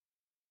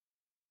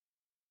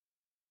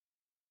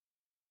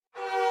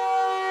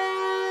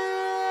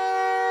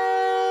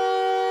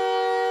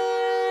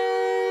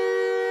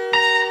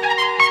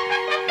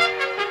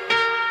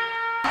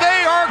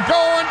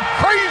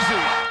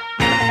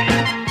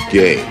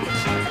Game.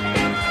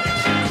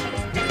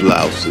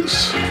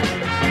 Blouses.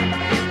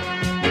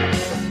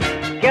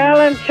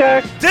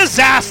 Galanchuk.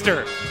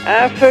 Disaster.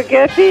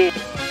 Spaghetti.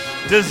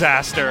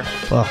 Disaster.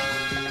 Well,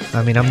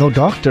 I mean, I'm no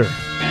doctor.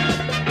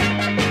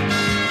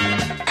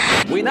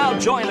 We now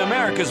join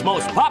America's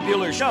most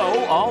popular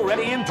show,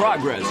 already in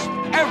progress.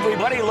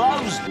 Everybody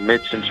loves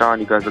Mitch and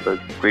Sean. You guys are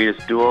the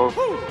greatest duo.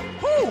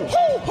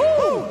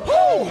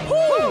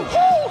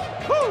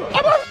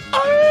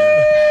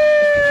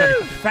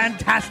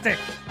 Fantastic.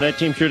 That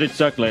team sure did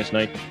suck last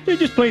night. They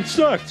just plain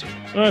sucked.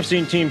 I've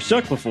seen teams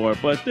suck before,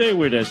 but they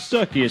were the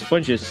suckiest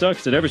bunch of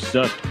sucks that ever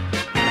sucked.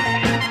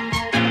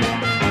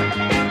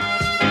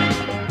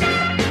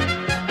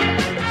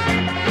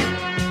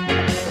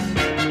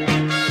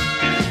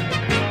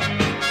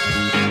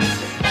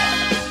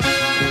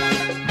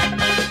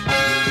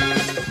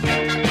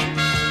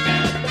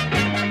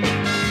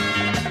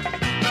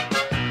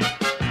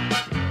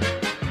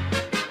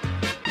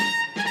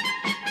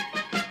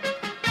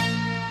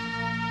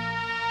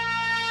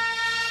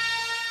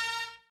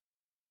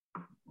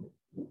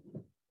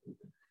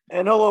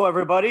 And hello,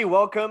 everybody.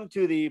 Welcome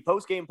to the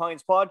Post Game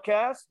Pints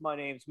podcast. My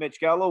name's Mitch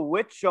Gallo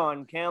with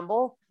Sean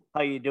Campbell.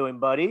 How you doing,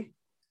 buddy?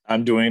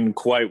 I'm doing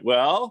quite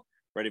well.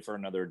 Ready for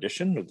another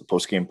edition of the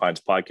Post Game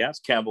Pints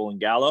podcast. Campbell and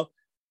Gallo,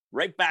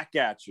 right back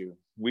at you.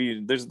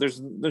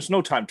 There's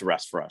no time to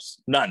rest for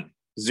us. None.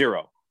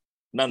 Zero.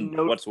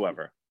 None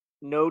whatsoever.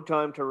 No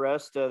time to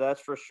rest.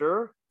 That's for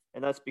sure.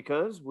 And that's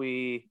because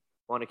we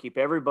want to keep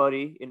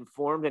everybody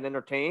informed and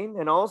entertained,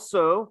 and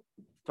also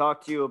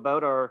talk to you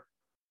about our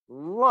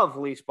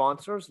lovely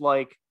sponsors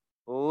like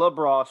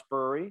LaBrosse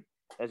Brewery.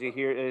 As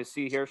you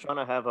see here, Sean,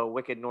 I have a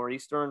Wicked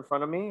Nor'easter in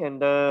front of me.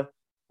 And what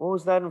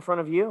was that in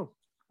front of you?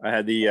 I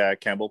had the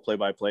Campbell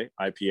Play-by-Play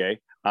IPA.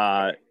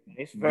 Nice.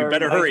 You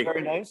better hurry.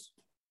 Very nice.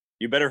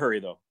 You better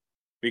hurry, though,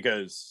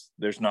 because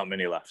there's not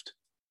many left.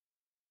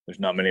 There's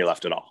not many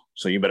left at all.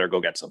 So you better go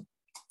get some.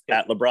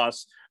 At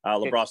LaBrosse,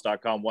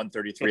 LaBrosse.com,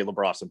 133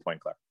 LaBrosse in Point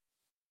Claire.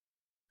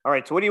 All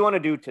right, so what do you want to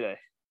do today?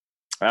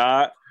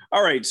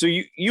 All right, so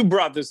you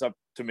brought this up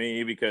to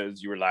me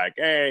because you were like,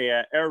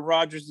 hey, Aaron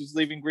Rodgers is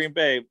leaving Green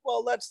Bay.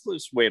 Well, let's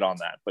wait on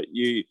that. But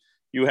you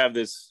have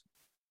this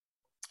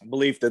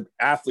belief that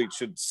athletes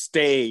should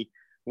stay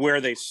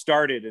where they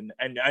started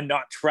and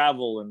not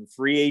travel and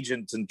free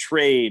agents and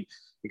trade,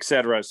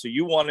 etc. So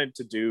you wanted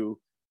to do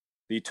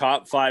the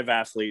top 5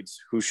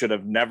 athletes who should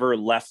have never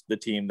left the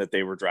team that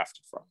they were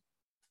drafted from.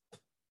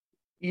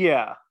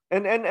 Yeah.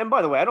 And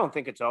by the way, I don't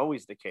think it's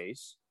always the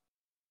case.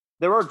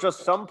 There are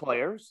just some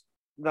players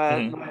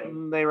that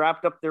when they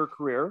wrapped up their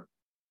career,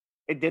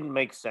 it didn't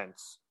make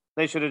sense.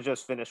 They should have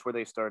just finished where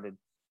they started.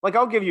 Like,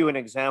 I'll give you an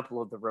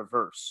example of the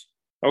reverse.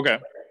 Okay.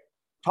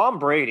 Tom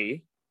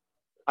Brady,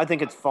 I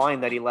think it's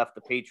fine that he left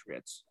the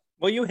Patriots.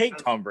 Well, you hate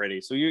Tom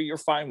Brady, so you're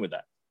fine with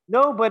that.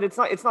 No, but it's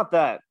not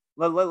that.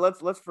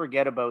 Let's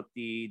forget about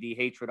the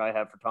hatred I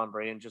have for Tom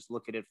Brady and just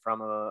look at it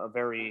from a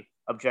very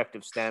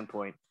objective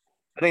standpoint.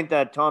 I think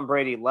that Tom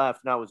Brady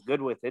left, and I was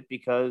good with it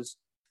because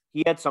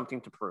he had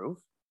something to prove.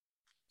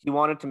 He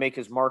wanted to make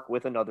his mark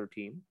with another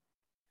team.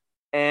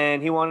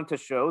 And he wanted to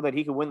show that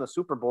he could win the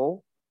Super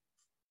Bowl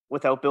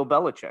without Bill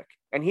Belichick.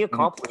 And he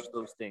accomplished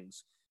those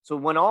things. So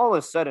when all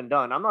is said and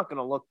done, I'm not going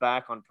to look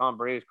back on Tom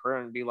Brady's career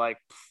and be like,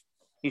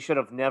 he should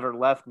have never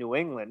left New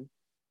England.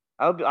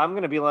 I'm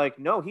going to be like,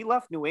 no, he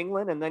left New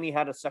England and then he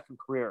had a second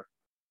career.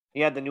 He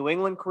had the New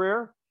England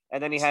career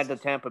and then he had the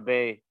Tampa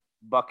Bay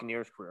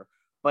Buccaneers career.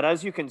 But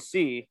as you can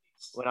see,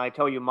 when I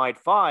tell you my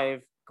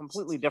 5,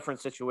 completely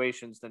different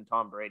situations than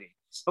Tom Brady.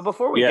 But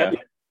before we get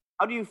there,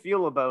 how do you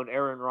feel about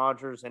Aaron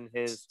Rodgers and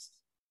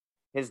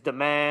his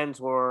demands,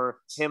 or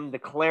him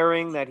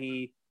declaring that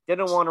he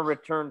didn't want to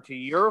return to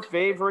your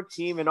favorite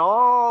team in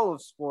all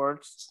of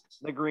sports,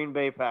 the Green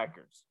Bay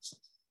Packers?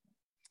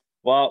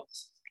 Well,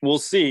 we'll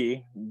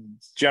see.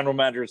 General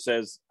manager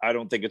says, I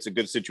don't think it's a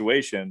good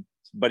situation,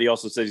 but he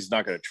also says he's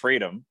not going to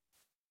trade him.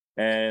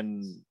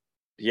 And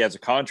he has a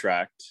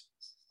contract.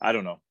 I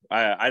don't know.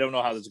 I don't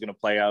know how this is going to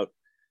play out.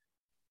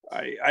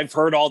 I've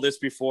heard all this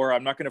before.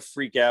 I'm not going to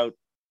freak out.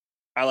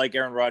 I like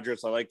Aaron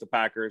Rodgers. I like the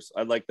Packers.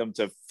 I'd like them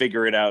to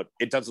figure it out.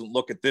 It doesn't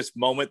look at this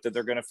moment that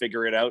they're going to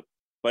figure it out.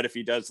 But if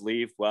he does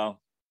leave, well,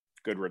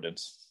 good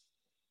riddance.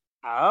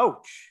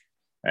 Ouch.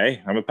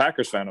 Hey, I'm a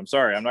Packers fan. I'm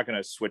sorry. I'm not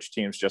going to switch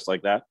teams just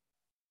like that.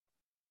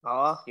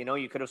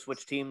 You could have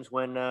switched teams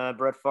when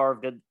Brett Favre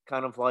did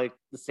kind of like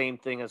the same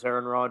thing as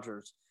Aaron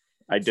Rodgers.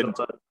 I didn't.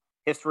 So,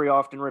 history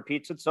often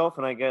repeats itself,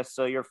 and I guess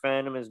your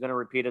fandom is going to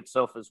repeat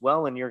itself as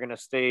well, and you're going to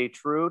stay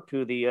true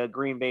to the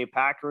Green Bay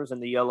Packers and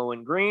the yellow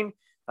and green.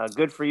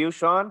 Good for you,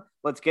 Sean.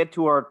 Let's get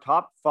to our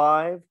top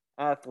 5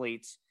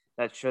 athletes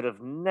that should have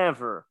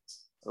never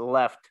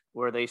left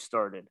where they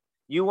started.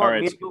 You want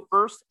me to go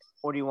first,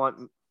 or do you want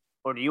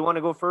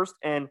to go first?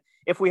 And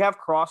if we have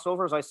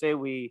crossovers, I say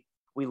we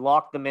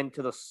lock them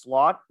into the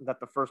slot that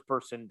the first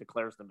person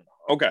declares them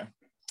in. Okay.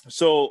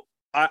 So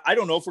I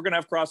don't know if we're going to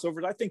have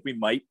crossovers. I think we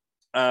might.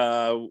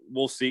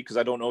 We'll see, because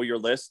I don't know your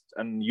list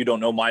and you don't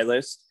know my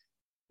list.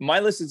 My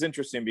list is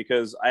interesting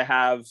because I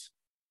have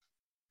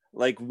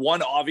like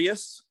one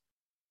obvious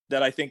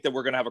that I think that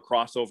we're going to have a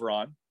crossover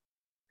on.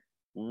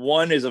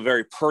 One is a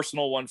very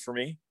personal one for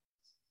me.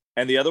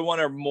 And the other one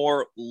are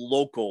more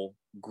local,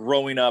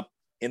 growing up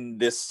in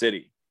this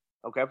city.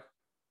 Okay.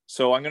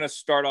 So I'm going to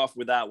start off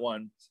with that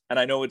one. And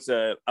I know it's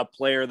a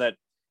player that,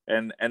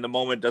 and the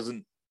moment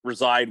doesn't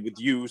reside with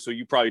you, so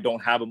you probably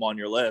don't have him on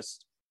your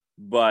list.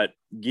 But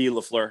Guy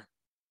Lafleur,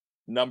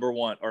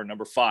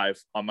 number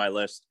 5 on my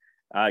list.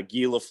 Guy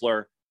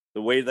Lafleur,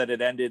 the way that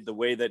it ended, the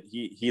way that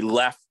he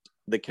left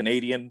the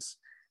Canadiens,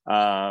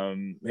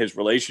 his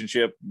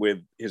relationship with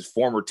his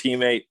former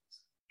teammate,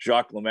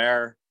 Jacques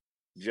Lemaire,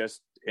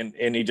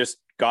 and he just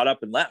got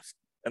up and left.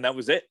 And that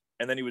was it.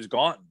 And then he was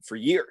gone for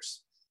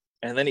years.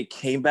 And then he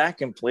came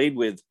back and played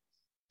with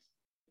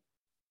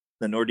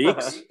the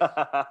Nordiques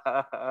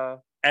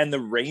and the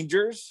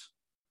Rangers.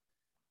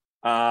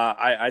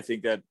 I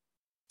think that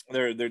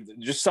they're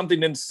just something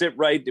didn't sit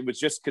right. It was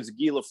just because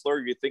Guy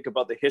Lafleur, you think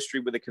about the history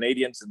with the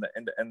Canadiens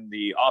and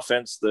the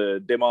offense,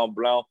 the Démon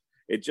Blanc,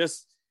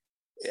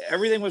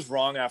 everything was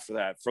wrong after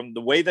that. From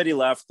the way that he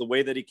left, the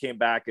way that he came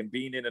back, and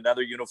being in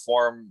another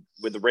uniform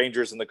with the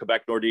Rangers and the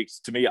Quebec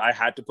Nordiques, to me, I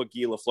had to put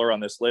Guy Lafleur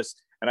on this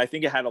list. And I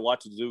think it had a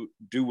lot to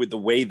do with the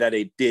way that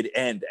it did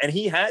end. And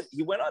he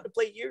went on to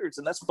play years,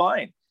 and that's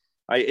fine.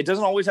 It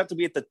doesn't always have to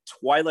be at the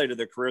twilight of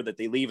their career that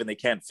they leave and they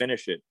can't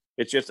finish it.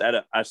 It's just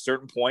at a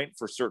certain point,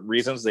 for certain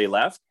reasons, they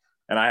left.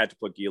 And I had to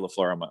put Guy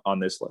Lafleur on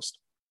this list.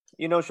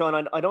 You know,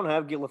 Sean, I don't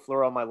have Guy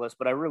Lafleur on my list,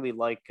 but I really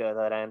like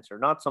that answer.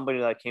 Not somebody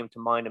that came to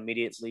mind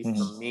immediately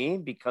for me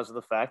because of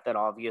the fact that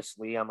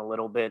obviously I'm a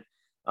little bit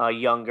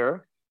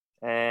younger,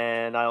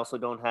 and I also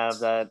don't have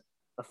that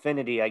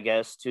affinity, I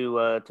guess,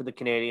 to the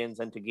Canadiens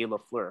and to Guy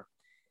Lafleur.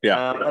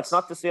 Yeah, that's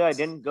not to say I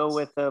didn't go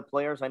with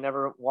players I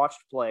never watched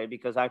play,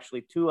 because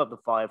actually 2 of the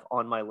 5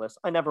 on my list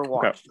I never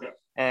watched. Okay.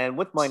 And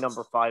with my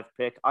number 5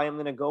 pick, I am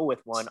going to go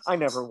with one I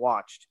never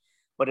watched,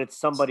 but it's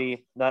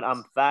somebody that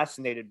I'm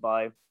fascinated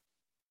by.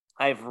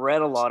 I've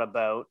read a lot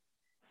about,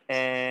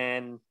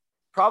 and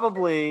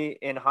probably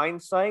in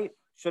hindsight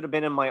should have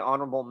been in my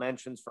honorable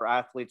mentions for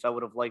athletes I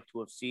would have liked to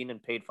have seen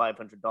and paid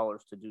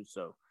 $500 to do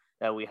so,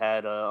 that we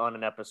had on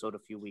an episode a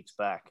few weeks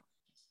back.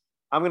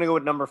 I'm going to go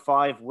with number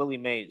 5, Willie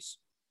Mays.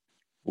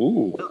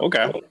 Ooh,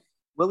 okay.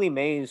 Willie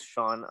Mays,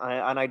 Sean,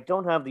 and I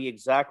don't have the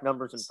exact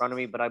numbers in front of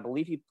me, but I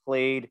believe he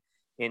played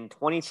in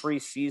 23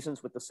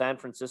 seasons with the San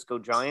Francisco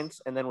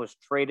Giants and then was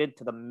traded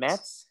to the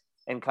Mets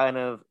and kind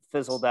of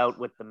fizzled out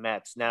with the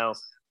Mets. Now,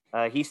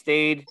 he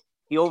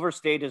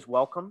overstayed his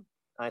welcome.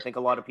 I think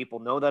a lot of people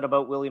know that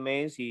about Willie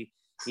Mays. He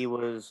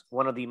was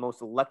one of the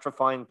most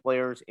electrifying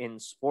players in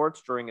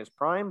sports during his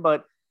prime,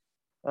 but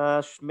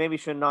maybe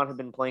should not have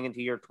been playing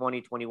into year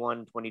 20,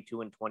 21, 22,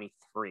 and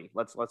 23.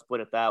 Let's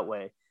put it that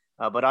way.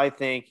 But I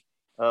think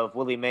of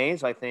Willie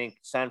Mays, I think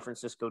San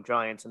Francisco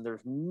Giants, and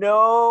there's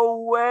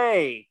no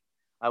way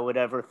I would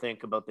ever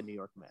think about the New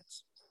York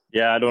Mets.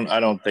 Yeah, I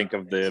don't think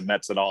of the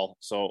Mets at all.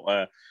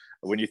 So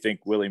when you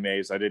think Willie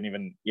Mays, I didn't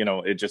even,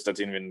 it just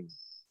doesn't even,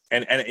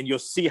 and you'll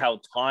see how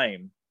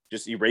time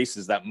just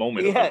erases that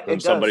moment from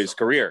somebody's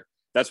career.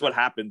 That's what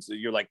happens.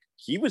 You're like,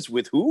 he was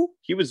with who?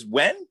 He was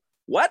when?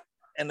 What?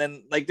 And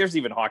then, like, there's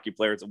even hockey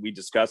players that we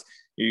discuss.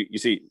 You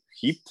see,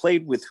 he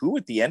played with who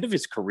at the end of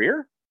his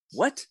career?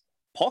 What?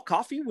 Paul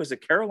Coffey was a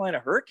Carolina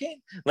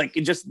Hurricane? Like,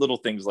 just little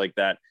things like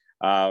that.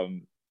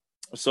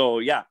 So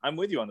yeah, I'm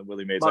with you on the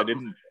Willie Mays. I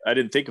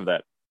didn't think of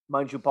that.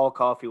 Mind you, Paul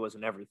Coffey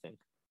wasn't everything.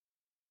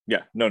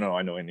 Yeah, no,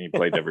 I know, and he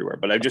played everywhere.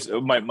 But I just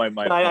my.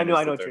 I know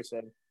what you're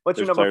saying. What's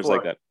your number 4?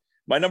 Like that.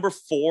 My number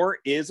 4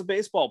 is a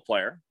baseball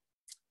player,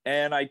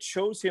 and I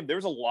chose him.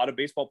 There's a lot of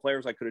baseball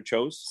players I could have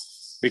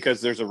chose because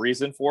there's a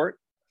reason for it.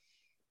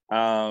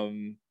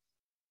 And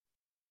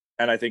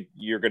I think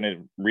you're going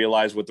to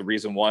realize what the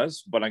reason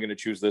was. But I'm going to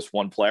choose this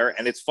one player,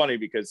 and it's funny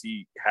because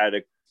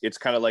it's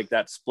kind of like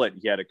that split.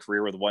 He had a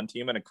career with one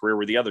team and a career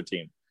with the other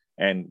team,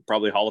 and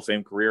probably Hall of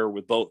Fame career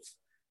with both.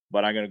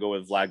 But I'm going to go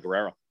with Vlad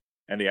Guerrero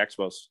and the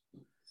Expos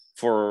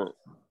for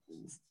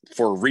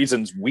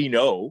reasons we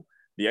know.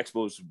 The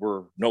Expos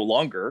were no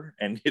longer,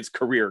 and his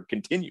career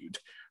continued.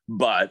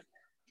 But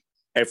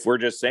if we're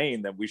just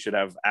saying that we should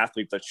have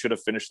athletes that should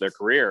have finished their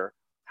career,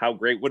 how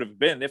great would it have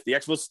been if the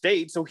Expos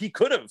stayed so he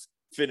could have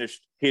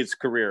finished his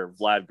career,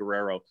 Vlad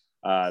Guerrero.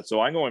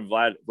 So I'm going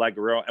Vlad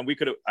Guerrero, and we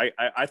could have.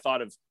 I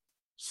thought of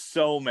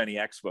so many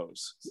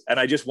Expos, and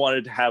I just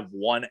wanted to have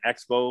one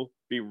Expo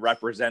be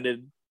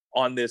represented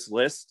on this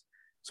list.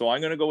 So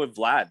I'm going to go with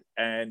Vlad.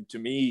 And to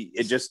me,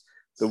 it just,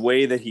 the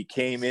way that he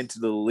came into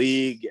the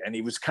league, and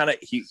he was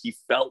he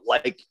felt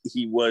like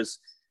he was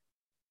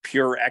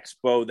pure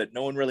Expo that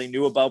no one really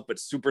knew about, but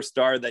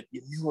superstar that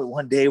you knew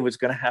one day was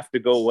going to have to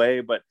go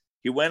away. But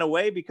he went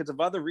away because of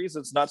other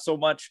reasons, not so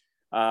much,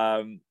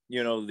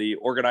 the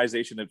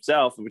organization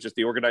itself, which is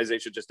the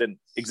organization just didn't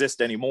exist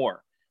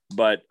anymore.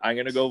 But I'm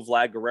going to go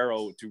Vlad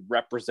Guerrero to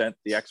represent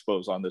the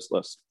Expos on this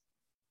list.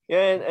 Yeah,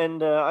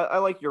 and I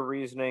like your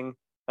reasoning.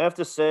 I have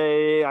to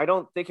say, I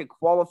don't think it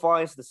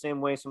qualifies the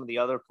same way some of the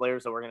other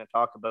players that we're going to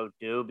talk about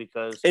do,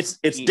 because it's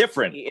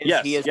different.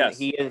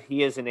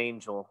 He is an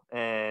angel,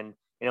 and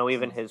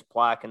even his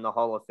plaque in the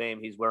Hall of Fame,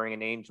 he's wearing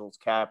an Angels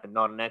cap and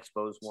not an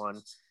Expos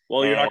one.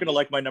 Well, you're not going to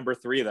like my number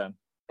 3 then.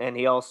 And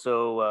he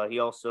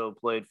also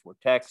played for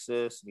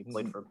Texas, and he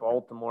played for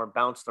Baltimore,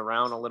 bounced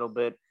around a little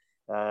bit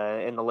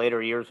in the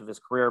later years of his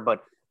career.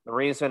 But the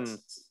reason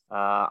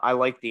I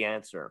like the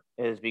answer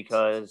is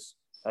because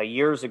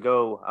years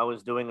ago I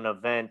was doing an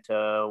event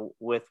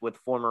with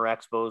former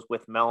Expos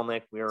with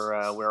Melnick. We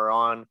were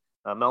on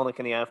Melnick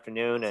in the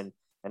afternoon, and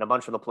a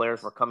bunch of the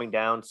players were coming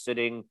down,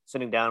 sitting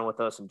down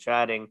with us and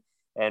chatting.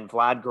 And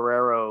Vlad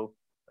Guerrero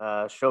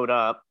showed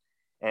up,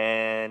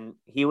 and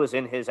he was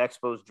in his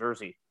Expos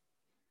jersey.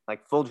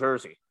 Like full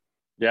jersey.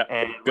 Yeah.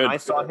 And when I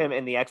saw him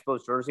in the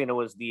Expos jersey, and it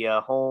was the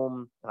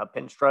home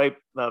pinstripe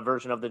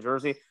version of the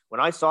jersey,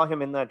 when I saw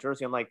him in that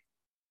jersey, I'm like,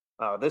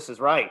 oh, this is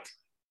right.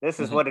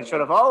 This is what it should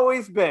have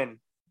always been.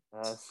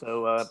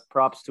 So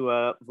props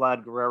to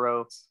Vlad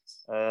Guerrero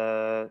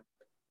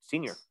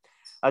Sr.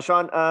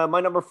 Sean,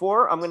 my number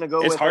 4, I'm going to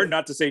go It's hard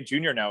not to say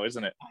junior now,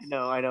 isn't it?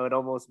 I know it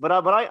almost, but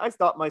I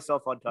stopped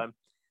myself on time.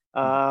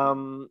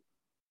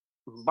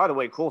 By the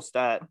way, cool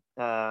stat.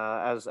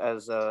 As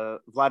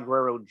Vlad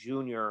Guerrero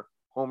Jr.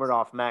 homered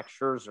off Max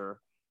Scherzer,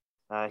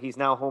 he's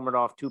now homered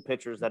off 2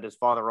 pitchers that his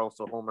father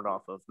also homered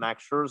off of,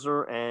 Max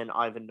Scherzer and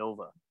Ivan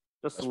Nova.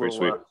 Just a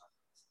little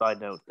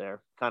side note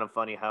there. Kind of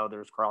funny how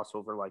there's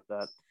crossover like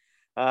that.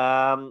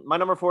 My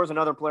number 4 is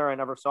another player I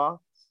never saw.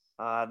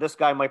 This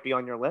guy might be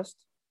on your list.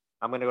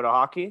 I'm going to go to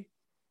hockey,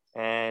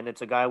 and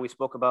it's a guy we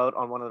spoke about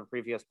on one of the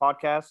previous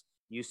podcasts.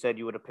 You said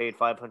you would have paid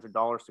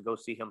 $500 to go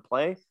see him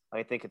play.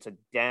 I think it's a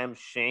damn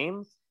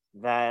shame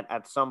that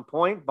at some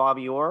point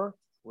Bobby Orr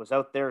was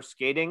out there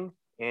skating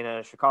in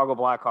a Chicago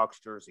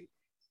Blackhawks jersey.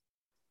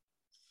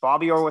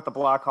 Bobby Orr with the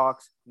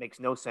Blackhawks makes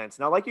no sense.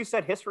 Now, like you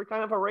said, history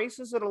kind of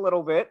erases it a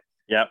little bit.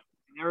 Yep.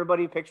 And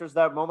everybody pictures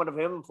that moment of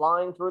him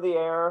flying through the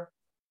air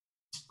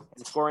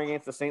and scoring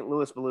against the St.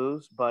 Louis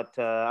Blues. But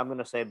I'm going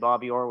to say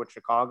Bobby Orr with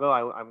Chicago.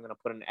 I'm going to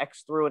put an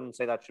X through it and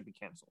say that should be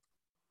canceled.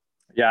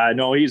 Yeah, I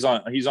know he's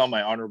on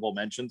my honorable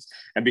mentions,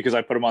 and because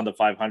I put him on the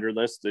 500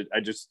 list,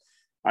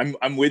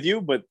 I'm with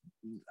you, but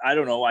I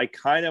don't know. I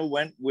kind of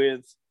went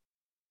with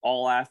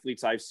all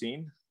athletes I've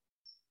seen.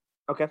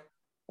 Okay.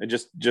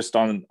 Just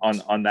on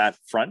that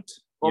front.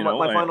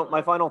 Well,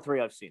 my final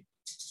 3 I've seen.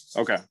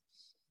 Okay.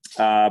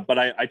 But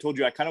I told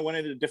you I kind of went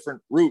in a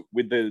different route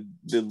with the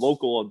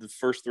local of the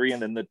first 3,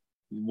 and then the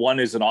one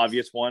is an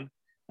obvious one,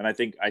 and I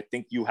think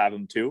you have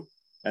them too,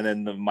 and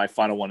then my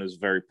final one is a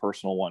very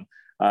personal one.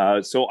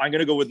 So I'm going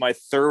to go with my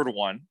third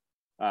one,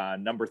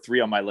 number 3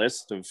 on my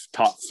list of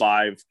top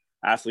 5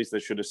 athletes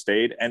that should have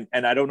stayed. And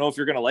I don't know if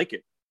you're going to like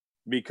it,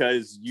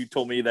 because you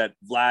told me that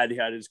Vlad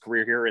had his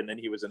career here and then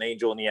he was an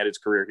Angel and he had his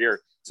career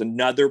here. It's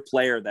another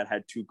player that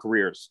had 2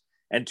 careers,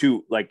 and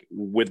 2, like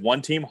with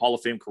one team, Hall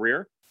of Fame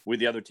career,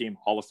 with the other team,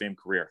 Hall of Fame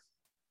career.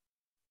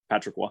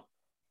 Patrick Roy.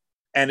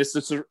 And it's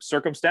the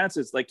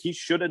circumstances. Like, he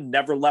should have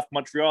never left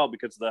Montreal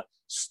because of the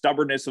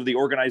stubbornness of the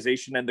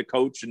organization and the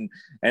coach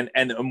and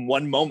in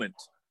one moment.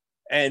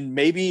 And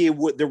maybe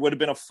there would have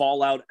been a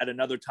fallout at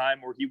another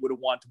time, or he would have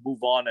wanted to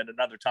move on at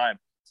another time.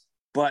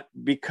 But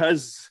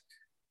because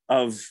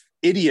of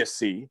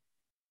idiocy,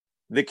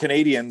 the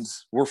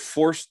Canadiens were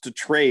forced to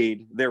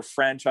trade their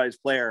franchise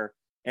player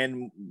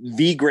and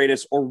the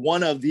greatest, or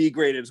one of the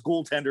greatest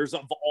goaltenders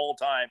of all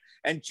time,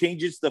 and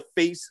changes the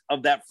face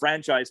of that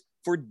franchise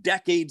for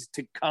decades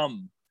to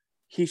come.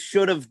 He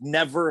should have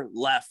never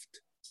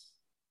left.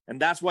 And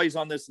that's why he's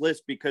on this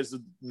list, because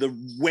of the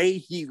way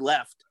he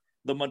left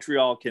the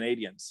Montreal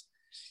Canadiens.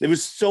 It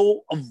was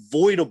so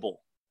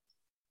avoidable.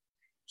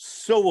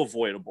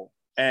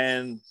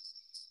 And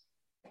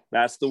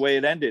that's the way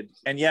it ended.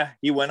 And yeah,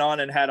 he went on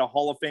and had a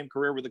Hall of Fame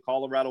career with the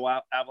Colorado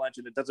Avalanche.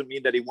 And it doesn't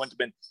mean that he wouldn't have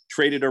been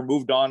traded or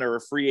moved on or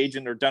a free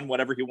agent or done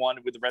whatever he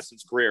wanted with the rest of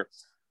his career.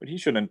 But he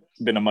shouldn't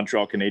have been a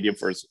Montreal Canadian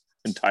for his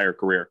entire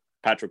career.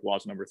 Patrick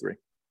Waugh's number 3.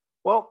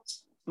 Well,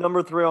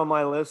 number 3 on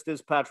my list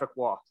is Patrick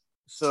Waugh.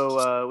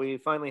 So we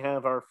finally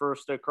have our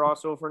first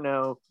crossover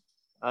now.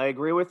 I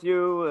agree with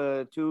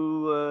you.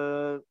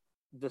 2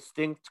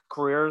 distinct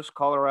careers,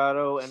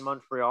 Colorado and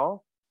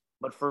Montreal.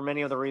 But for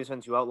many of the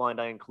reasons you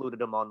outlined, I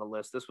included him on the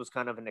list. This was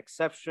kind of an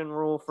exception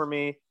rule for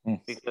me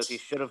because he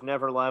should have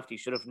never left. He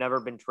should have never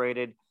been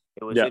traded.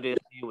 It was idiocy,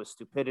 it was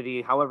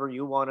stupidity. However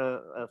you want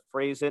to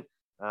phrase it,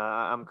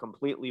 I'm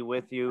completely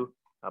with you.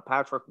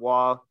 Patrick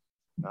Waugh,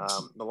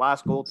 the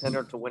last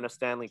goaltender to win a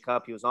Stanley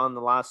Cup. He was on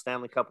the last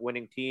Stanley Cup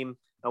winning team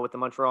with the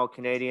Montreal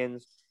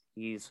Canadiens.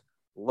 He's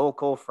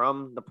local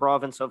from the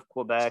province of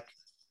Quebec.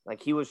 Like,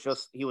 he was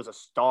a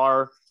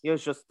star. He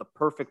was just the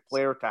perfect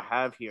player to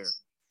have here.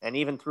 And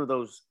even through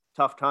those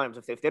tough times,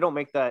 if they don't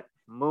make that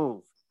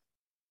move,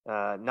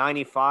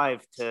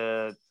 95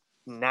 to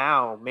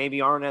now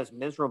maybe aren't as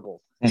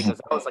miserable, because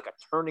that was like a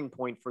turning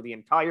point for the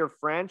entire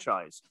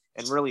franchise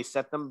and really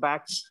set them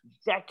back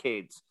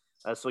decades.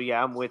 So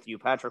yeah, I'm with you.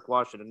 Patrick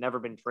Waugh should have never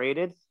been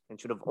traded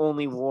and should have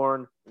only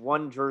worn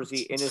one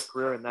jersey in his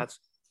career, and that's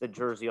the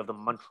jersey of the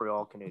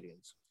Montreal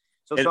Canadiens.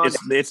 So Sean,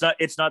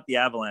 it's not the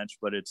Avalanche,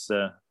 but it's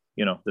the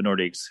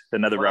Nordiques.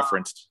 Another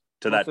reference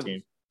to that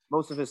team.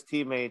 most of his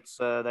teammates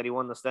that he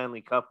won the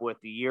Stanley Cup with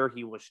the year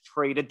he was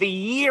traded. The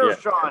year,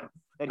 Sean,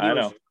 that he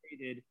was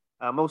traded.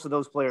 Most of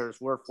those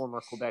players were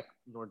former Quebec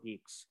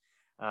Nordiques.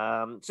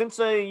 Since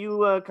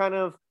you kind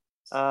of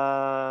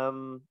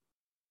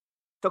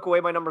took away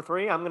my number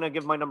 3, I'm going to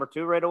give my number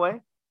 2 right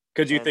away.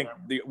 Because you think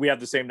we have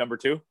the same number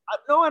 2?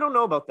 No, I don't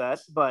know about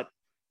that. But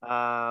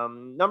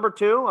number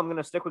 2, I'm going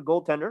to stick with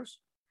goaltenders.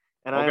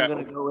 And I'm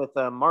going to go with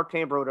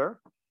Martin Brodeur,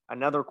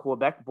 another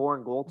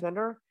Quebec-born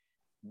goaltender.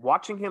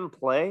 Watching him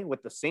play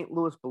with the St.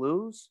 Louis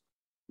Blues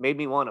made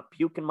me want to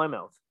puke in my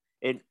mouth.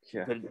 It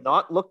did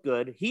not look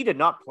good. He did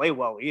not play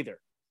well either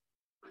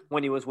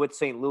when he was with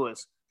St.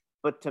 Louis.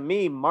 But to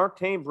me,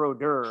 Martin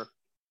Brodeur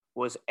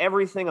was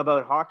everything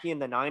about hockey in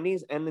the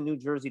 90s and the New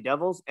Jersey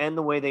Devils and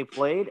the way they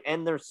played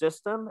and their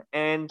system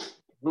and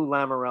Lou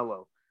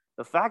Lamoriello.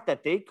 The fact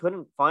that they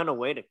couldn't find a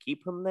way to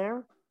keep him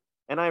there,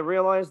 and I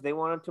realized they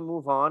wanted to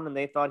move on and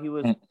they thought he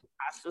was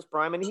past his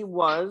prime, and he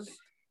was,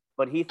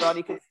 but he thought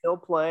he could still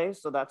play,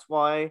 so that's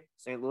why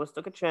St. Louis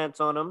took a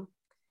chance on him.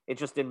 It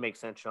just didn't make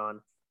sense,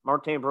 Sean.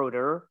 Martin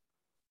Brodeur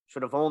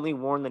should have only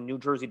worn the New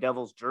Jersey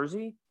Devils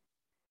jersey,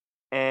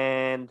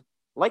 and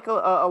like a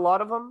lot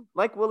of them,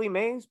 like Willie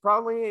Mays,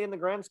 probably in the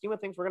grand scheme of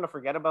things, we're going to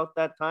forget about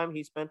that time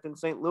he spent in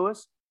St.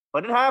 Louis.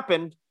 But it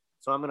happened,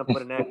 so I'm going to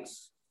put an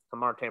X to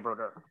Martin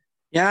Brodeur.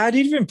 Yeah, I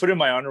didn't even put in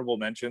my honorable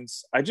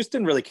mentions. I just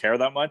didn't really care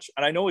that much.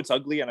 And I know it's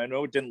ugly, and I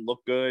know it didn't look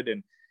good.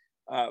 And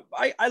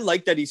I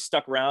like that he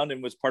stuck around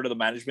and was part of the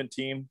management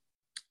team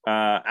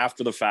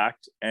after the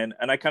fact. And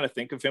I kind of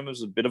think of him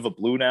as a bit of a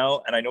Blue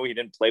now. And I know he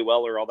didn't play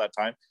well or all that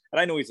time. And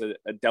I know he's a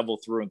Devil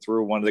through and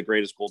through, one of the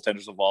greatest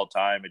goaltenders of all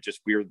time. It's just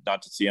weird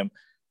not to see him.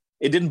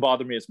 It didn't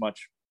bother me as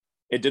much.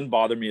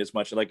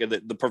 Like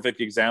the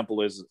perfect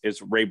example is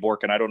Ray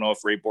Bourque. And I don't know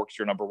if Ray Bourque's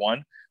your number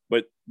 1,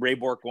 but Ray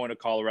Bourque going to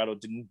Colorado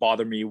didn't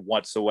bother me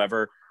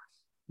whatsoever.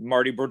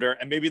 Marty Brodeur,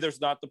 and maybe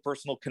there's not the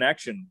personal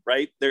connection,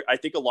 right? I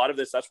think a lot of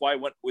this, that's why I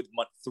went with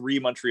 3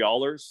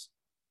 Montrealers,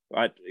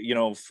 at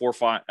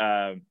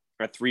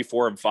 3,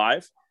 4, and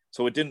 5.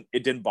 So it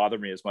didn't bother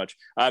me as much.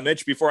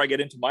 Mitch, before I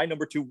get into my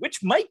number 2,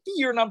 which might be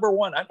your number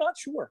 1, I'm not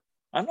sure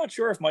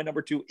if my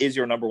number 2 is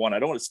your number 1. I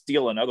don't want to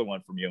steal another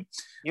one from you.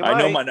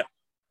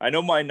 I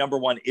know my number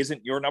 1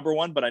 isn't your number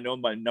 1, but I know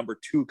my number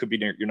 2 could be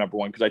your number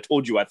 1, because I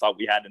told you I thought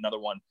we had another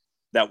one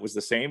that was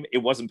the same. It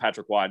wasn't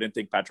Patrick Waugh. I didn't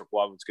think Patrick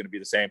Waugh was going to be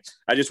the same.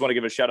 I just want to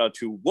give a shout out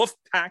to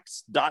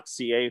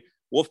wolfpacks.ca.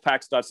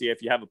 Wolfpacks.ca.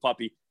 If you have a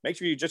puppy, make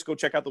sure you just go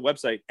check out the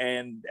website,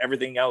 and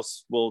everything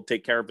else will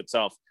take care of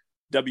itself.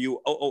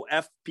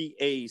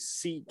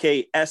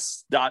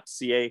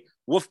 WOOFPACKS.ca.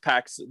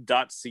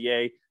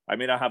 Wolfpacks.ca. I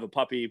may not have a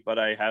puppy, but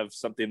I have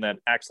something that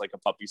acts like a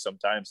puppy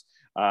sometimes.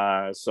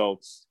 So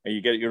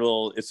you get your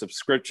little, it's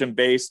subscription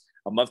based,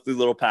 a monthly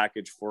little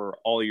package for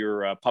all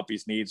your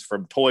puppy's needs,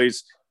 from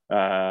toys,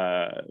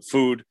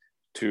 food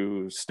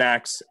to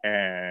snacks,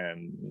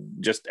 and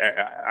just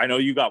I know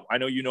you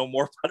know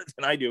more about it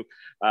than I do,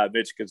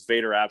 Mitch, because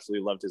Vader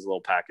absolutely loved his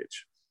little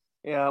package.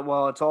 Yeah,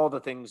 well, it's all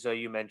the things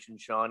you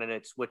mentioned, Sean, and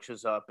it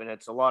switches up, and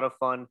it's a lot of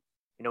fun.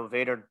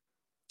 Vader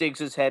digs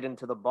his head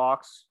into the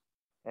box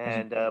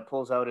and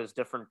pulls out his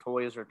different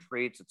toys or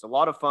treats. It's a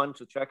lot of fun.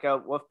 So check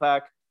out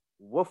Wolfpack.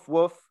 Woof,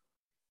 woof,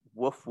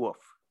 woof, woof.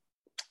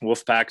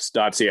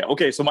 Wolfpacks.ca.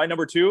 Okay, so my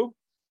number 2,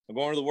 I'm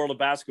going to the world of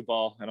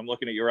basketball, and I'm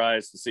looking at your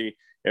eyes to see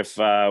if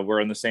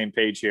we're on the same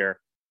page here,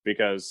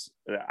 because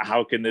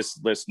how can this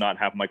list not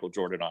have Michael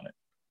Jordan on it?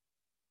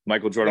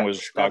 Michael Jordan was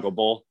a Chicago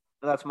Bull.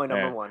 That's my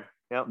number 1.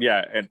 Yep.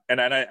 Yeah,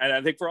 and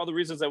I think for all the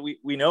reasons that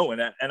we know,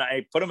 and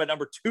I put him at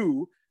number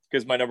 2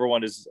 because my number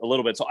 1 is a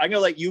little bit. So I'm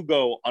gonna let you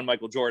go on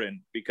Michael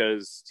Jordan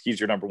because he's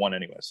your number 1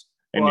 anyways.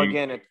 And well,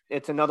 again,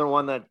 it's another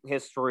one that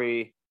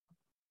history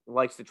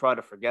likes to try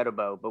to forget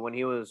about. But when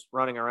he was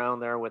running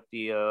around there with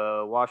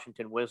the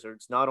Washington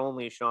Wizards, not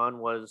only, Sean,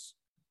 was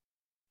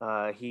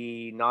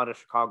he not a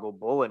Chicago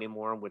Bull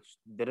anymore, which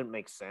didn't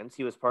make sense.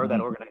 He was part of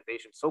that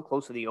organization, so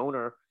close to the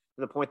owner,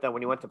 to the point that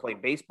when he went to play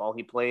baseball,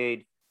 he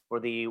played for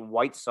the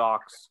White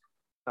Sox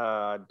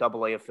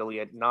AA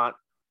affiliate, not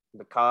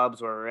the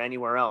Cubs or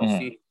anywhere else.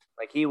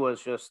 He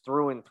was just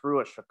through and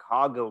through a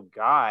Chicago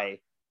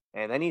guy.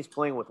 And then he's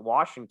playing with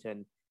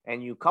Washington.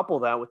 And you couple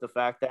that with the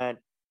fact that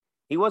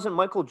he wasn't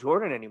Michael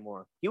Jordan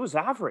anymore. He was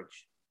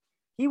average.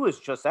 He was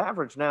just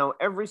average. Now,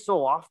 every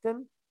so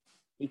often,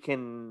 he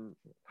can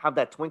have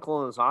that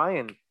twinkle in his eye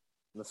and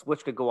the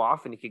switch could go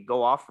off and he could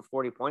go off for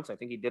 40 points. I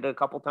think he did it a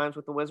couple times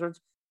with the Wizards.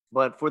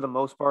 But for the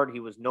most part, he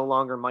was no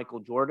longer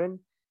Michael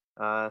Jordan.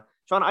 Sean,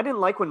 I didn't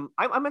like when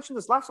I mentioned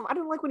this last time. I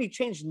didn't like when he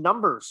changed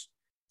numbers.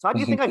 So how do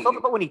you think I felt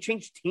about when he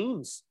changed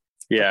teams?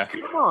 Yeah.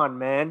 Come on,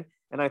 man.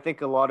 And I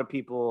think a lot of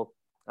people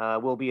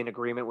will be in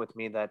agreement with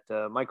me that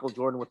Michael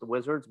Jordan with the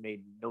Wizards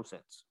made no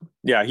sense.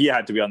 Yeah, he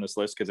had to be on this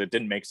list because it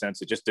didn't make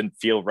sense. It just didn't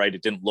feel right.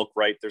 It didn't look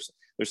right. There's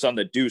some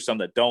that do, some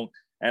that don't.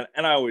 And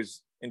I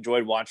always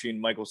enjoyed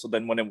watching Michael. So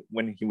then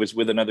when he was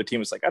with another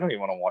team, it's like, I don't even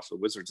want to watch the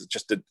Wizards. It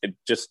just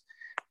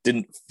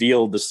didn't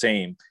feel the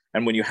same.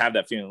 And when you have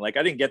that feeling, like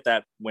I didn't get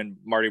that when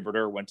Marty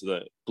Brodeur went to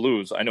the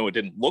Blues. I know it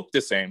didn't look the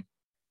same,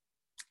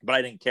 but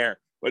I didn't care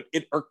but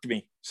it irked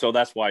me. So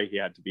that's why he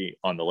had to be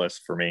on the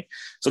list for me.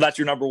 So that's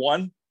your number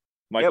one,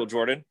 Michael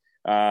Jordan.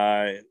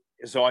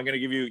 So I'm going to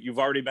give you, you've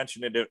already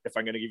mentioned it, if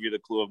I'm going to give you the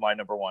clue of my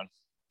number one.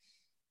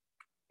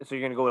 So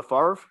you're going to go with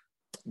Favre?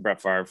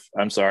 Brett Favre.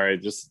 I'm sorry.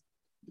 Just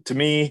to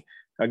me,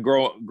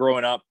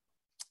 growing up,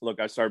 look,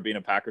 I started being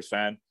a Packers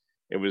fan.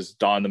 It was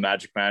Don the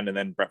Magic Man, and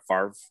then Brett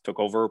Favre took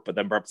over. But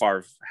then Brett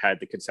Favre had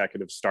the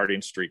consecutive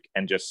starting streak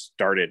and just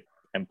started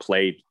and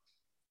played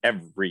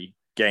every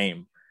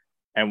game.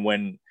 And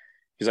when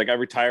he's like, I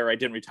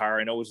didn't retire.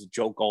 I know it was a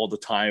joke all the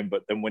time,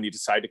 but then when he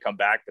decided to come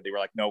back, but they were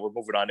like, no, we're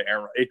moving on to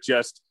Aaron.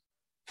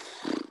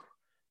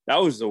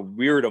 That was a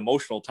weird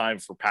emotional time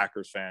for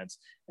Packers fans.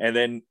 And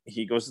then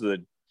he goes to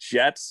the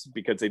Jets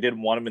because they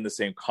didn't want him in the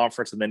same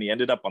conference. And then he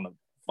ended up on the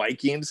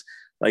Vikings.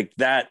 Like,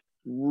 that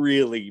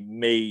really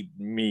made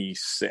me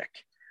sick.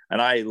 And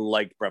I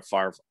liked Brett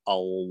Favre a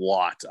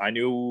lot. I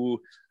knew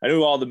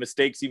all the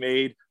mistakes he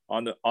made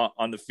on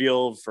the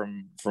field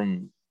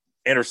from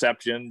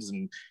interceptions,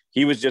 and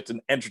he was just an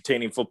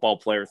entertaining football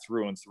player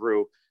through and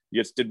through. He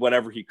just did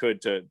whatever he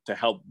could to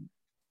help,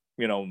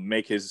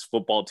 make his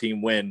football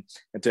team win,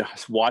 and to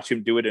watch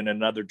him do it in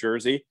another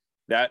jersey,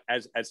 that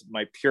as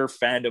my pure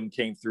fandom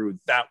came through,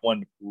 that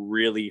one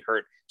really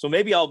hurt. So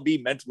maybe I'll be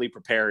mentally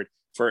prepared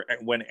for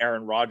when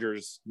Aaron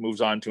Rodgers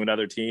moves on to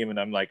another team, and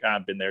I'm like,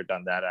 I've been there,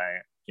 done that.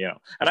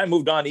 And I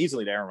moved on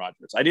easily to Aaron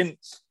Rodgers.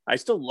 I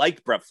still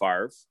liked Brett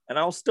Favre, and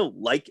I'll still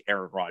like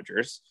Aaron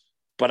Rodgers,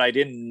 but I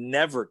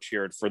never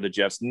cheered for the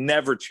Jets,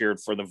 never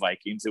cheered for the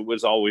Vikings. It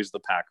was always the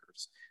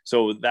Packers.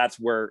 So that's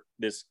where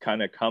this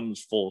kind of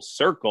comes full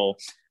circle,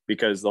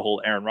 because the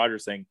whole Aaron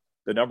Rodgers thing,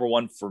 the number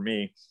one for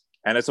me,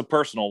 and it's a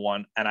personal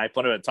one, and I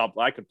put it at top.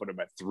 I could put him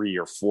at 3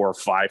 or 4 or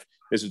 5.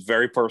 This is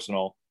very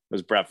personal.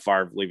 Was Brett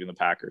Favre leaving the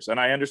Packers. And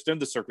I understood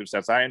the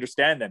circumstance. I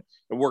understand that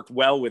it worked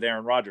well with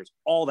Aaron Rodgers.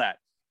 All that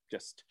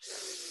just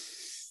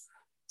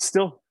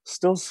still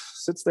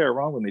sits there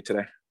wrong with me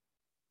today.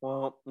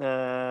 Well,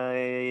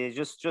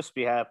 just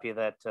be happy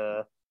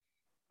that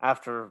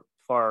after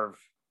Favre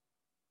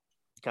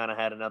kind of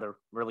had another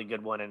really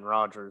good one in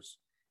Rodgers,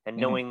 and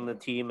knowing the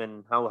team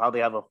and how they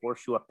have a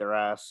horseshoe up their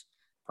ass,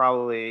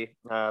 probably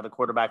the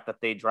quarterback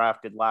that they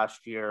drafted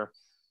last year,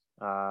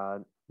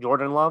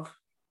 Jordan Love,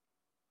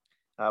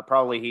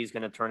 probably he's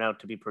going to turn out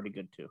to be pretty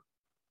good too.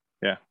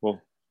 Yeah,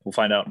 we'll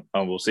find out.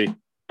 We'll see.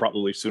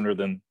 Probably sooner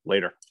than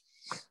later.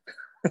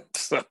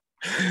 So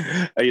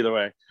either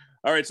way.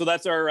 All right, so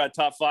that's our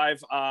top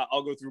 5.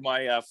 I'll go through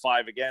my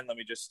 5 again. Let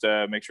me just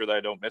make sure that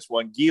I don't miss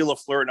one. Guy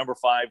Lafleur, number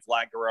 5.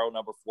 Vlad Guerrero,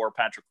 number 4.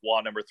 Patrick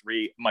Waugh, number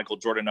 3. Michael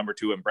Jordan, number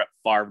 2. And Brett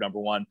Favre, number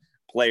 1.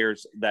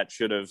 Players that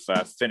should have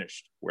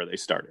finished where they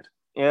started.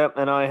 Yep,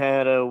 and I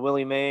had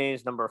Willie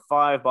Mays, number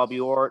 5. Bobby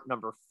Orr,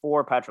 number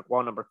 4. Patrick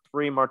Waugh, number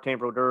 3. Martin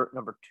Brodeur,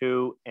 number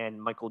 2.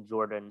 And Michael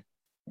Jordan,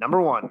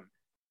 number 1.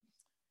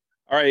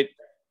 All right.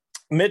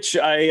 Mitch,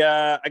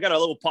 I got a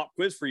little pop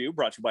quiz for you,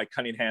 brought to you by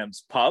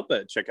Cunningham's Pub.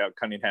 Check out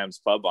Cunningham's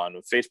Pub on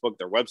Facebook,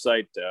 their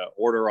website,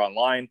 order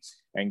online,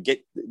 and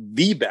get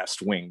the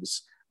best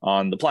wings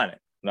on the planet.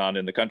 Not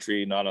in the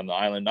country, not on the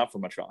island, not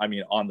from Montreal. I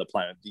mean, on the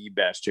planet, the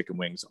best chicken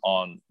wings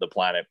on the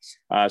planet.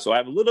 So I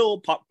have a little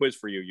pop quiz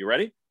for you. You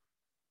ready?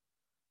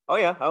 Oh,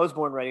 yeah, I was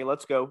born ready.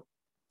 Let's go.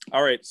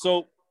 All right.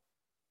 So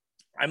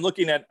I'm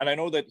looking at, and I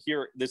know that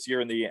here this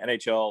year in the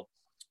NHL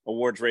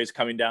awards race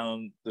coming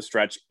down the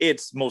stretch,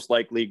 it's most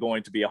likely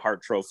going to be a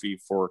Hart Trophy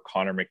for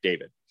Connor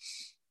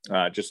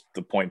McDavid. Just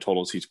the point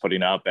totals he's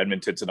putting up.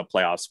 Edmonton's in a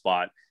playoff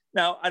spot.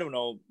 Now, I don't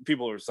know.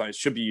 People are saying it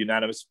should be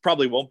unanimous.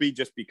 Probably won't be,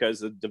 just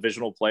because of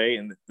divisional play,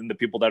 and the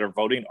people that are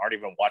voting aren't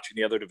even watching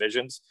the other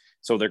divisions.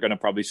 So they're going to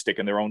probably stick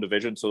in their own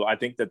division. So I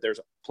think that there's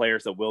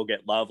players that will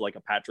get love, like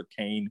a Patrick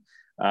Kane,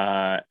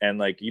 and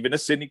like even a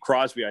Sidney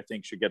Crosby, I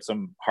think should get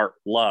some Hart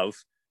love.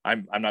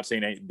 I'm not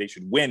saying they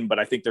should win, but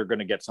I think they're going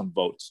to get some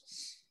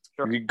votes.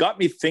 Sure. You got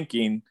me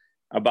thinking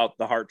about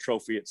the Hart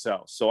Trophy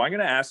itself. So I'm going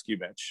to ask you,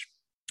 Mitch,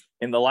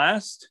 in the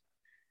last,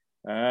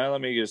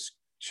 let me just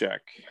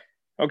check.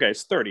 Okay,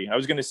 it's 30. I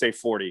was going to say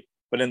 40,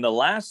 but in the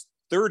last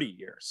 30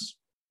 years,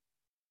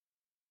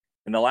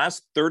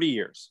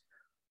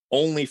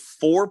 only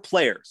 4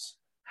 players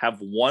have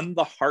won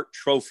the Hart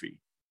Trophy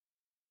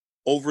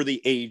over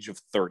the age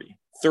of 30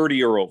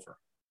 or over.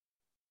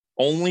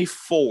 Only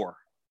 4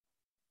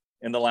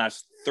 in the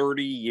last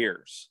 30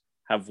 years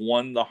have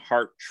won the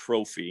Hart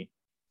Trophy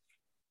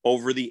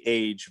over the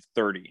age of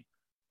 30.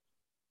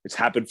 It's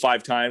happened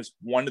 5 times.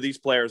 One of these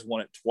players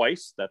won it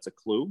twice. That's a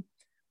clue.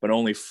 But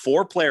only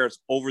 4 players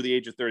over the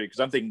age of 30. Because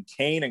I'm thinking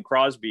Kane and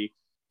Crosby.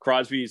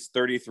 Crosby's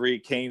 33,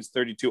 Kane's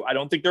 32. I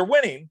don't think they're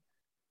winning.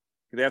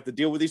 They have to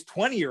deal with these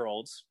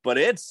 20-year-olds. But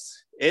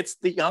it's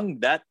the young.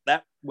 That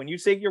when you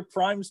say your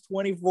prime's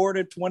 24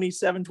 to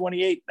 27,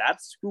 28,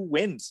 that's who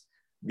wins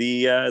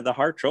the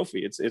Hart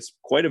Trophy. It's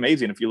quite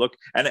amazing if you look.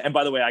 And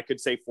by the way, I could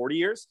say 40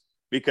 years,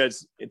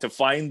 because to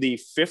find the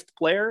 5th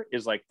player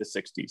is like the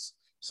 60s.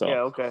 So yeah,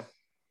 okay.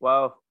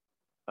 Wow,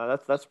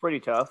 that's pretty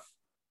tough.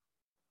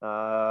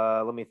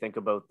 Let me think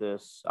about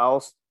this.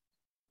 I'll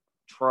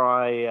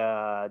try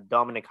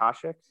Dominik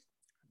Hasek.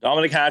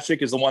 Dominik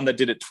Hasek is the one that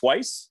did it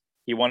twice.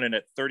 He won it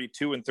at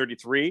 32 and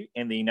 33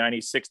 in the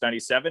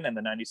 96-97 and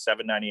the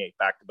 97-98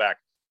 back-to-back.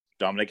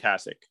 Dominic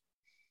Hasek.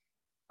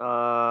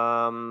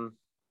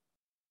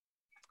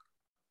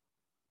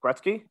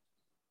 Gretzky?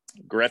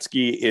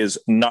 Gretzky is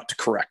not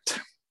correct.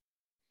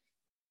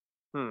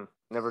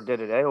 Never did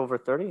it, eh? Over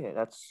 30?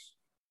 That's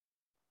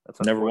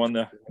never won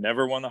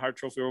the Hart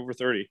Trophy over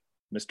 30,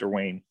 Mr.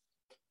 Wayne.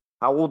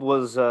 How old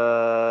was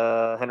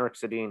Henrik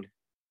Sedin?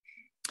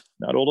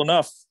 Not old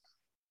enough.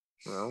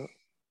 No.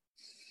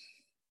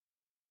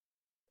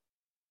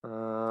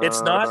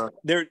 It's not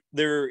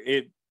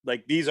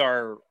like these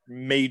are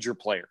major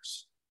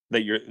players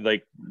that you're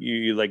like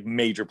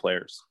major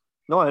players.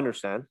 No, I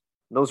understand.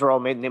 Those are all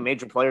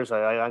major players.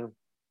 I I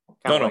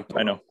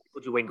know.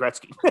 Told you Wayne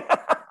Gretzky.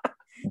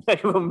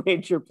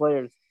 Major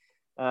players.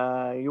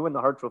 You win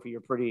the Hart Trophy.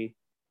 You're pretty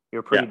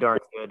darn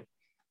good.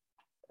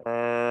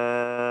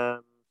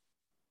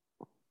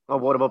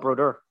 What about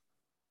Brodeur?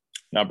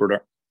 Not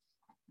Brodeur.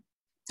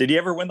 Did he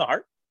ever win the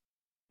Hart?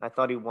 I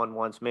thought he won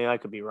once. Maybe I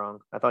could be wrong.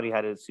 I thought he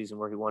had a season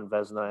where he won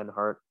Vezina and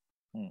Hart.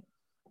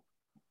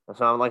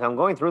 So I'm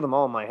going through them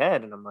all in my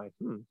head, and I'm like,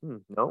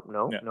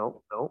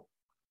 no.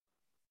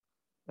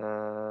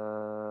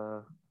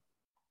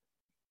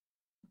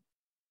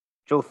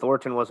 Joe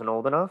Thornton wasn't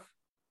old enough?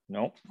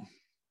 No.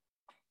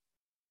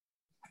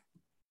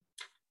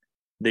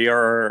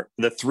 The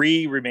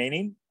three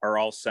remaining are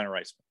all center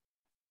icemen.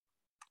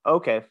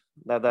 Okay.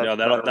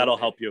 That'll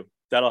help you.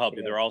 That'll help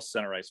you. Yeah. They're all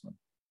center icemen.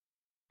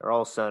 They're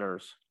all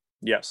centers.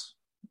 Yes,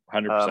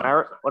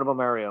 100%. What about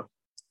Mario?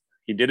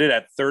 He did it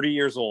at 30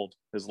 years old.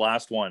 His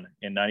last one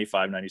in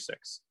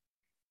 95-96.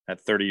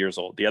 At 30 years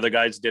old. The other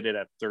guys did it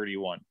at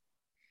 31.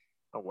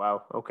 Oh,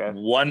 wow. Okay.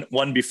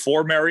 One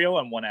before Mario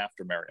and one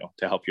after Mario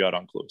to help you out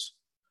on clues.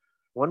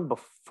 One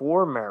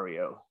before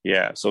Mario.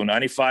 Yeah. So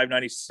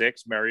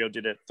 95-96, Mario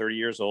did it at 30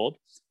 years old.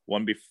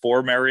 One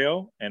before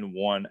Mario and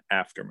one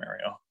after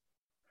Mario.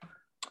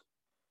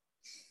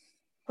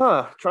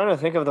 Trying to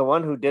think of the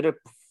one who did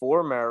it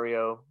before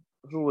Mario.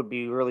 Who would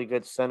be really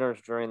good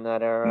centers during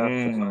that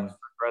era?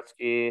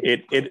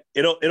 Gretzky.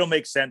 It'll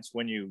make sense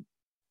when you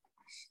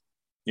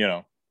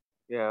know.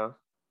 Yeah.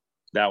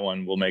 That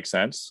one will make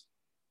sense.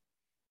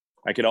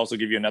 I could also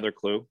give you another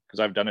clue because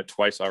I've done it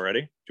twice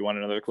already. Do you want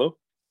another clue?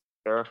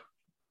 Sure.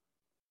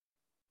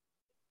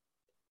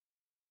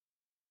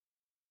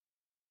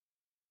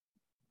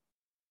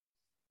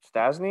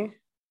 Stastny?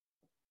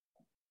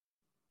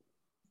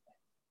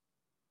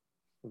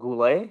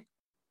 Goulet?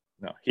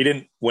 No, he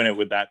didn't win it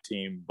with that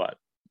team, but.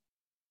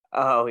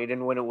 Oh, he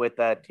didn't win it with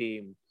that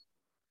team.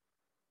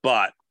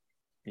 But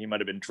he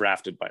might have been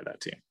drafted by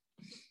that team.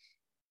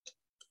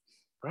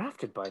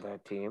 Drafted by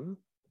that team?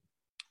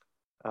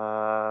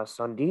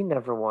 Sundin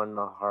never won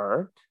the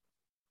Hart.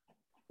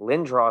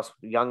 Lindros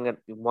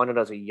won it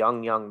as a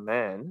young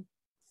man.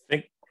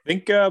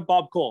 Think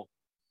Bob Cole.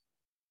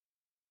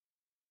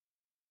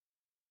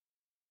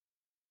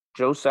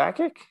 Joe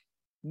Sakic?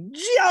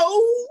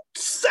 Joe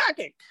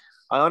Sakic.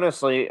 I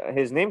honestly,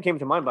 his name came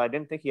to mind, but I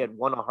didn't think he had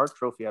won a Hart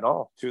Trophy at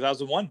all.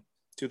 2001.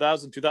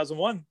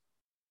 2001.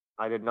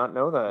 I did not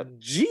know that.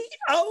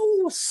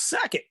 Joe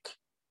Sakic.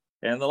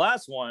 And the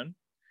last one,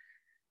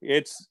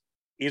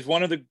 he's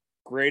one of the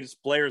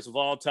greatest players of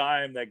all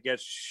time that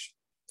gets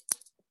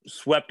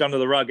swept under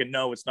the rug. And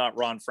no, it's not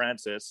Ron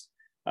Francis.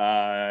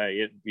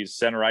 He's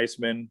center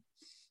iceman.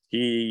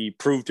 He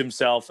proved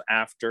himself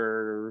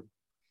after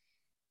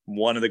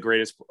one of the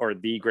greatest or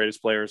the greatest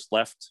players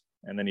left.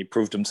 And then he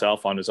proved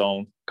himself on his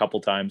own a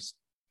couple times.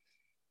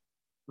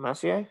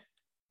 Messier?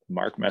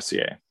 Mark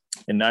Messier.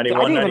 In 91,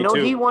 I didn't even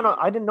 92. know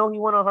I didn't know he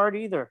won a Hart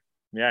either.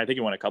 Yeah, I think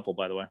he won a couple,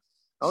 by the way.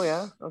 Oh,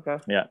 yeah? Okay.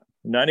 Yeah.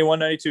 91,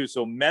 92.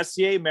 So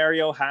Messier,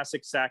 Mario,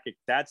 Hasek, Sakic.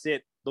 That's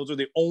it. Those are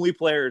the only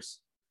players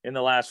in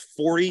the last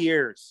 40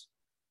 years.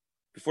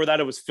 Before that,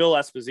 it was Phil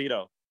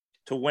Esposito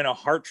to win a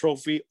Hart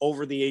Trophy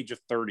over the age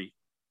of 30.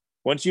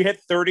 Once you hit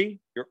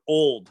 30, you're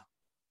old.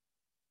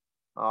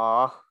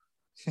 Aw.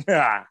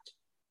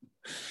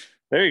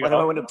 There you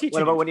go.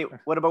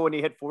 What about when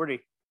you hit 40?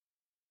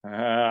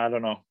 I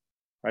don't know.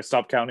 I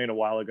stopped counting a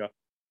while ago.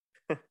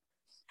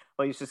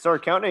 Well, you should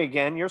start counting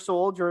again. You're so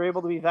old, you're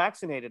able to be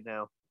vaccinated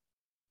now.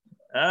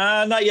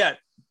 Not yet.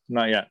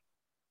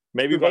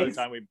 Maybe by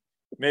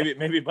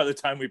the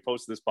time we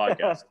post this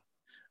podcast,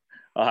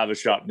 I'll have a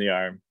shot in the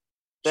arm.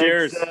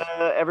 Cheers,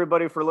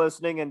 everybody, for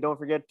listening, and don't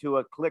forget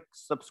to click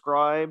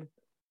subscribe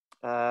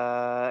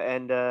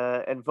and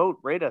vote,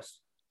 rate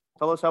us,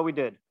 tell us how we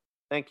did.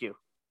 Thank you.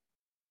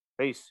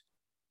 Peace.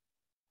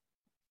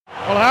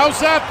 Well, how's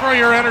that for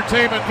your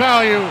entertainment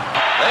value?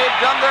 They've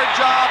done their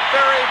job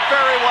very,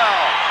 very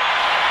well.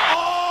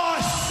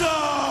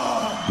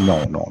 Awesome!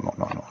 No.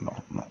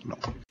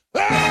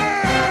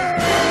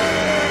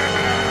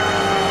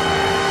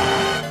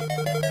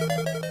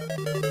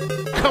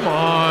 Come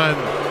on.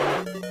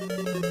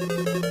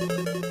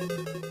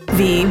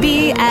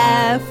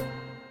 VBF.